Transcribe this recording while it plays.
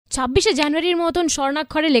26শে জানুয়ারির মতন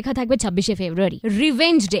স্বর্ণাক্ষরে লেখা থাকবে 26শে ফেব্রুয়ারি,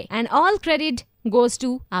 revenge day, and all credit goes to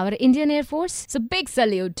our Indian Air Force. So big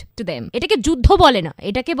salute to them. এটাকে যুদ্ধ বলে না,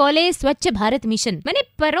 এটাকে বলে স্বচ্ছ ভারত মিশন, মানে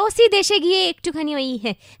পড়োসি দেশে গিয়ে একটুখানি ওই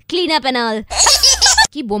ক্লিন আপ এন্ড অল।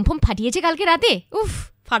 কি বোম ফোম ফাটিয়েছে কালকে রাতে, উফ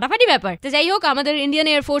ফাটাফাটি ব্যাপার। তো যাই হোক, আমাদের ইন্ডিয়ান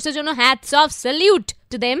এয়ার ফোর্সের জন্য hats off, salute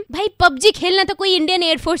to them. ভাই पबजी खेलना तो कोई इंडियन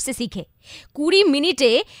एयर फोर्स से सीखे। 20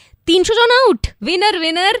 मिनटे 300 জন out, winner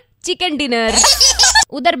winner chicken dinner.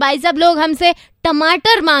 उधर भाई साहब लोग हमसे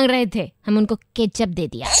टमाटर मांग रहे थे, हम उनको केचप दे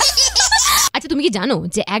दिया। আচ্ছা, তুমি কি জানো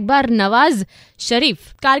যে একবার নওয়াজ শরীফ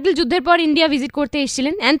কার্গিল যুদ্ধের পর ইন্ডিয়া ভিজিট করতে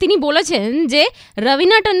এসেছিলেন, এন্ড তিনি বলেছেন যে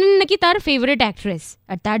রবিনা টন্ডন নাকি তার ফেভারিট অ্যাক্ট্রেস,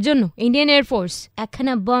 আর তার জন্য ইন্ডিয়ান এয়ার ফোর্স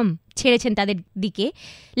একখানা বম ছেড়েছেন তাদের দিকে।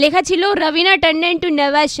 লেখা ছিল Raveena Tandon to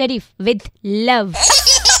Nawaz Sharif with love.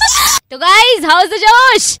 तो गाइस, हाउस द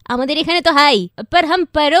जोश? আমাদের এখানে তো হাই, पर हम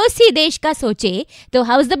पड़ोसी देश का सोचे तो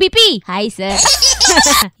how's the BP? High sir.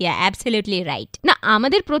 Yeah, absolutely right. না,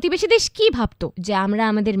 আমাদের প্রতিবেশী দেশ কি ভাবতো যে আমরা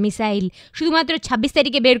আমাদের মিসাইল শুধুমাত্র 26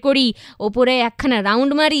 তারিখে বের করি, ওপরে একখানা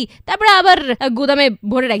রাউন্ড মারি, তারপরে আবার গোদামে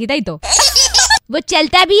ভরে রাখি, তাই তো? वो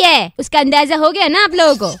चलता भी है, उसका अंदाजा हो गया ना आप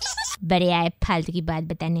लोगों को? बड़े आए फालतू की बात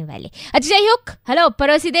बताने वाले। अच्छा যাই হোক, হ্যালো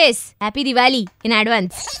পড়োসি দেশ, হ্যাপি দিওয়ালি ইন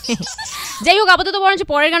অ্যাডভান্স। যাই হোক, আপাতত বরঞ্চ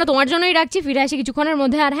পরের গান তোমার জন্যই রাখছি, ফিরে আসি কিছুক্ষণের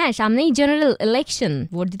মধ্যে। আর হ্যাঁ, সামনেই জেনারেল ইলেকশন,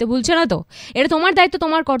 ভোট দিতে ভুলছো না তো? এটা তোমার দায়িত্ব,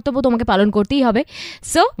 তোমার কর্তব্য, তোমাকে পালন করতেই হবে।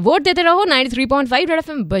 সো ভোট দিতে রহো, 93.5 रेड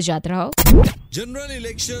एफएम बजाते रहो। जनरल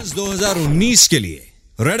इलेक्शंस 2019 के लिए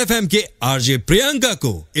रेड एफएम के आरजे प्रियंका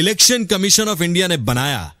को इलेक्शन कमीशन ऑफ इंडिया ने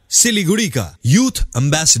बनाया सिलीगुड़ी का यूथ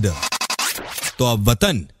एम्बेसडर। तो अब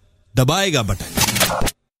वतन दबाएगा बटन।